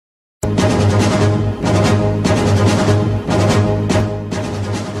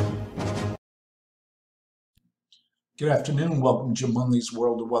Good afternoon. Welcome to Monley's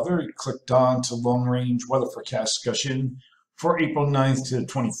World of Weather. You clicked on to long range weather forecast discussion for April 9th to the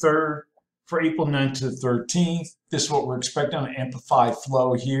 23rd, for April 9th to the 13th. This is what we're expecting: an amplified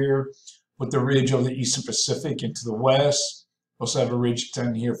flow here with the ridge over the eastern Pacific into the west. Also have a ridge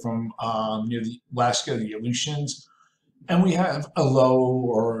extending here from near the Alaska, the Aleutians. And we have a low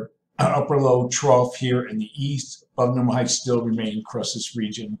or upper low trough here in the east. Above normal heights still remain across this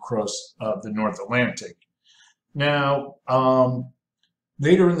region, across the North Atlantic. Now,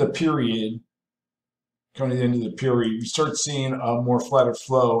 later in the period, coming to the end of the period, we start seeing a more flatter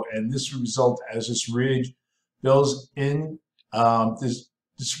flow, and this will result as this ridge builds in. This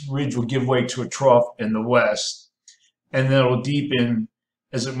ridge will give way to a trough in the west, and then it will deepen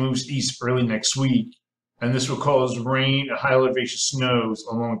as it moves east early next week. And this will cause rain and high elevation snows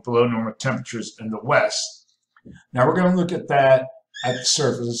along with below normal temperatures in the west. Now we're going to look at that at the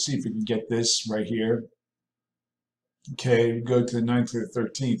surface. Let's see if we can get this right here. Okay, we go to the 9th to the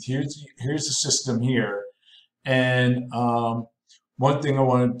 13th. Here's the system here. And one thing I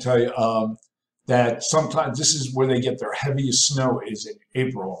want to tell you, that sometimes this is where they get their heaviest snow is in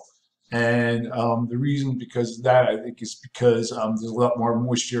April. And the reason because of that, I think, is because there's a lot more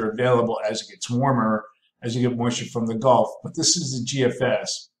moisture available as it gets warmer, as you get moisture from the Gulf. But this is the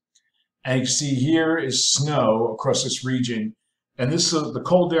GFS. And you can see here is snow across this region. And this is the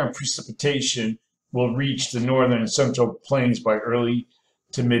cold air and precipitation will reach the northern and central plains by early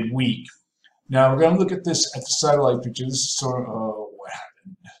to midweek. Now we're going to look at this at the satellite picture. This is sort of what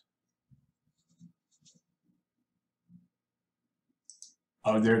happened.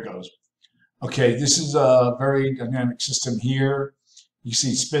 Oh, there it goes. Okay, this is a very dynamic system here. You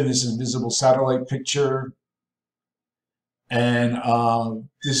see spin this invisible satellite picture. And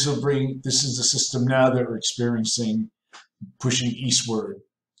this is the system now that we're experiencing, pushing eastward.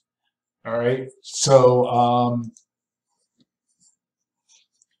 All right, so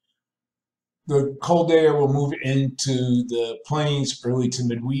the cold air will move into the plains early to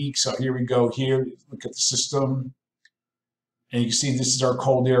midweek. So here we go here, look at the system. And you can see this is our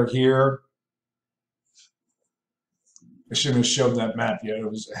cold air here. I shouldn't have shown that map yet, I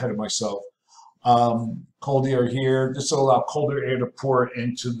was ahead of myself. Cold air here, this will allow colder air to pour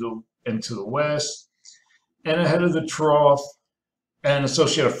into the west. And ahead of the trough, and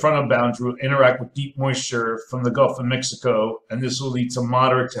associated frontal boundary will interact with deep moisture from the Gulf of Mexico, and this will lead to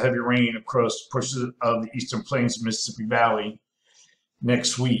moderate to heavy rain across portions of the eastern plains of Mississippi Valley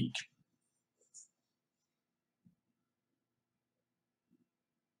next week.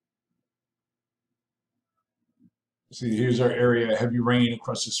 See, here's our area, heavy rain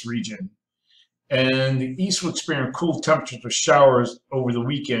across this region. And the east will experience cool temperatures with showers over the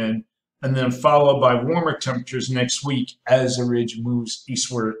weekend, and then followed by warmer temperatures next week as the ridge moves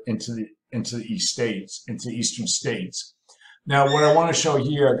eastward into the eastern states. Now, what I want to show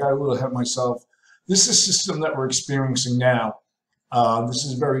here, I got a little ahead of myself. This is a system that we're experiencing now. This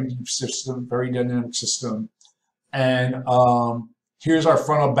is a very deep system, very dynamic system, and here's our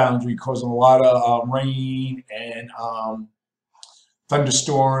frontal boundary causing a lot of rain and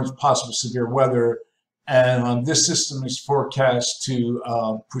thunderstorms, possible severe weather. And this system is forecast to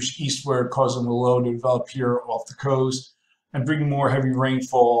push eastward, causing the low to develop here off the coast and bring more heavy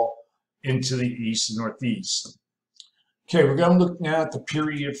rainfall into the east and northeast. Okay, we're going to look now at the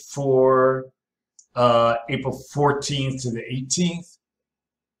period for April 14th to the 18th.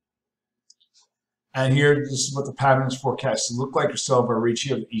 And here, this is what the pattern is forecast to look like. We still have our ridge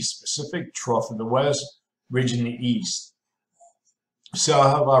here of the East Pacific, trough in the west, ridge in the east. So I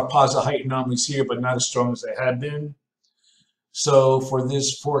have our positive height anomalies here, but not as strong as they have been. So for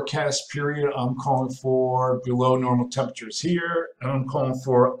this forecast period, I'm calling for below normal temperatures here, and I'm calling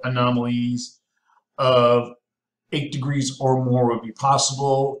for anomalies of 8 degrees or more would be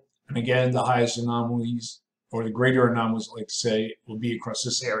possible. And again, the highest anomalies, or the greater anomalies, like to say, will be across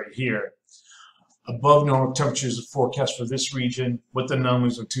this area here. Above normal temperatures are forecast for this region with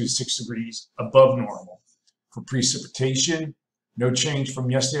anomalies of 2 to 6 degrees above normal. For precipitation, no change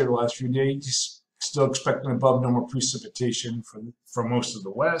from yesterday or the last few days. Still expecting above normal precipitation for most of the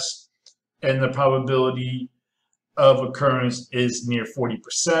west. And the probability of occurrence is near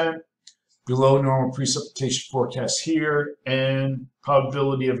 40%. Below normal precipitation forecast here, and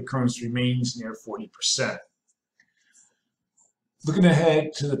probability of occurrence remains near 40%. Looking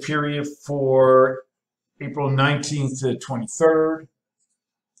ahead to the period for April 19th to the 23rd.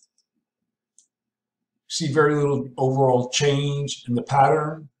 See very little overall change in the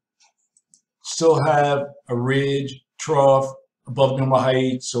pattern. Still have a ridge, trough, above normal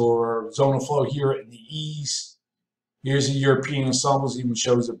heights or zonal flow here in the east. Here's the European ensembles, even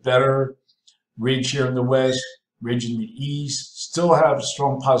shows a better ridge here in the west, ridge in the east. Still have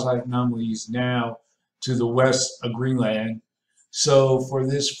strong positive anomalies now to the west of Greenland. So for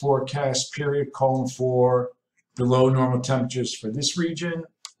this forecast period, calling for below normal temperatures for this region,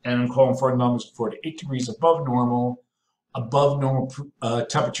 and I'm calling for anomalies of 4 to 8 degrees above normal. Above normal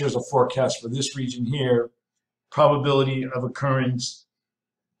temperatures are forecast for this region here. Probability of occurrence,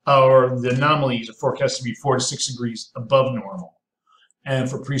 or the anomalies are forecast to be 4 to 6 degrees above normal. And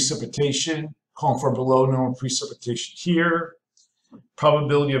for precipitation, calling for below normal precipitation here.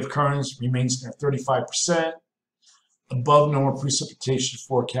 Probability of occurrence remains near 35%. Above normal precipitation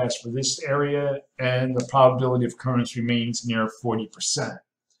forecast for this area, and the probability of occurrence remains near 40%.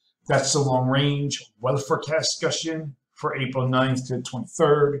 That's the long range weather forecast discussion for April 9th to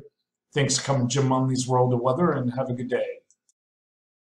 23rd. Thanks for coming to Jim Munley's World of Weather, and have a good day.